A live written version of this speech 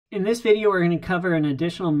In this video, we're going to cover an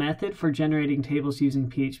additional method for generating tables using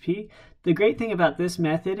PHP. The great thing about this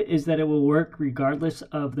method is that it will work regardless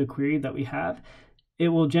of the query that we have. It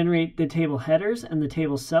will generate the table headers and the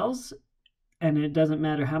table cells, and it doesn't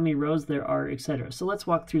matter how many rows there are, etc. So let's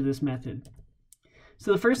walk through this method.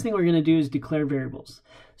 So the first thing we're going to do is declare variables.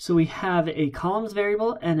 So we have a columns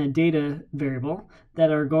variable and a data variable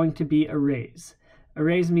that are going to be arrays.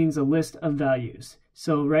 Arrays means a list of values.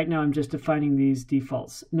 So right now I'm just defining these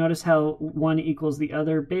defaults. Notice how one equals the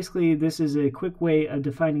other. Basically, this is a quick way of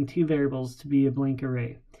defining two variables to be a blank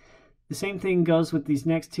array. The same thing goes with these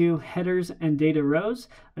next two, headers and data rows.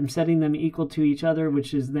 I'm setting them equal to each other,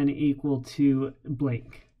 which is then equal to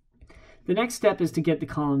blank. The next step is to get the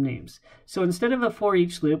column names. So instead of a for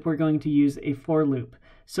each loop, we're going to use a for loop.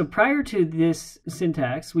 So prior to this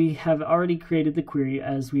syntax, we have already created the query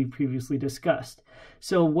as we previously discussed.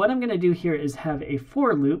 So what I'm going to do here is have a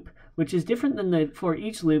for loop, which is different than the for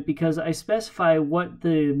each loop because I specify what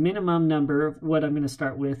the minimum number, what I'm going to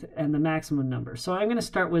start with, and the maximum number. So I'm going to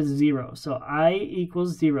start with 0. So I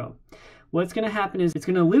equals 0. What's going to happen is it's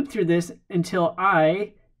going to loop through this until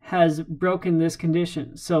I has broken this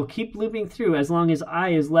condition. So keep looping through as long as I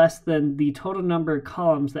is less than the total number of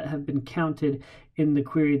columns that have been counted in the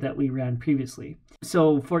query that we ran previously.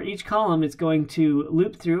 So for each column, it's going to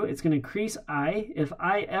loop through, it's going to increase I. If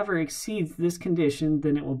I ever exceeds this condition,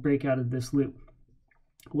 then it will break out of this loop.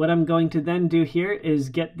 What I'm going to then do here is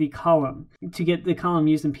get the column. To get the column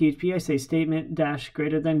used in PHP, I say statement dash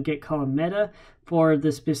greater than get column meta for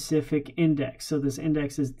the specific index. So this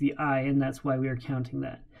index is the I, and that's why we are counting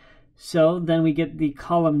that. So then we get the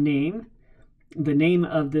column name, the name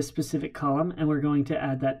of this specific column, and we're going to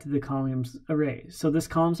add that to the columns array. So this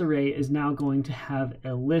columns array is now going to have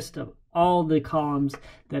a list of all the columns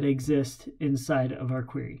that exist inside of our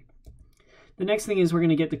query. The next thing is we're going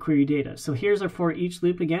to get the query data. So here's our for each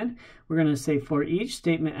loop again. We're going to say for each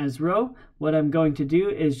statement as row. What I'm going to do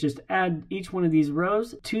is just add each one of these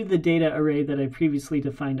rows to the data array that I previously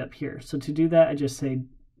defined up here. So to do that, I just say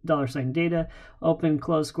 $data, open,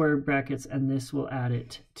 close square brackets, and this will add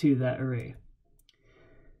it to that array.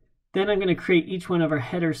 Then I'm going to create each one of our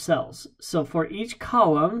header cells. So for each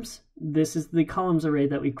columns, this is the columns array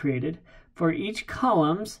that we created. For each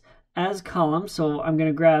columns, as columns, so I'm going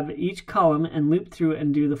to grab each column and loop through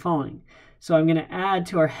and do the following. So I'm going to add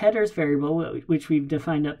to our headers variable, which we've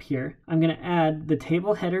defined up here, I'm going to add the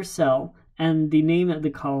table header cell and the name of the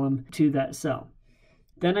column to that cell.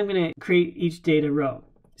 Then I'm going to create each data row.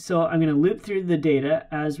 So I'm going to loop through the data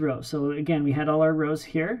as rows. So again, we had all our rows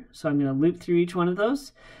here. So I'm going to loop through each one of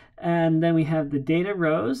those. And then we have the data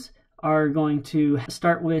rows are going to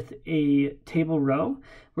start with a table row.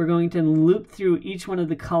 We're going to loop through each one of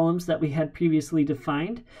the columns that we had previously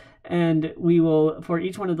defined. And we will, for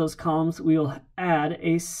each one of those columns, we will add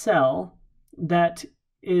a cell that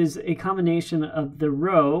is a combination of the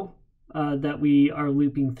row that we are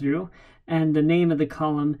looping through and the name of the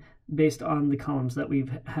column based on the columns that we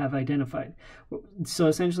have identified. So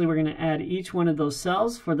essentially we're going to add each one of those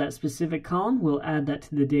cells for that specific column. We'll add that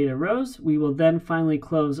to the data rows. We will then finally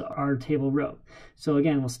close our table row. So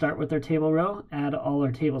again, we'll start with our table row, add all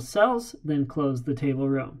our table cells, then close the table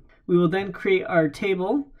row. We will then create our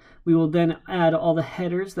table. We will then add all the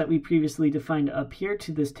headers that we previously defined up here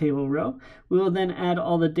to this table row. We will then add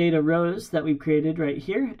all the data rows that we've created right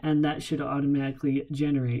here, and that should automatically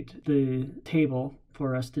generate the table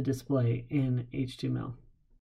for us to display in HTML.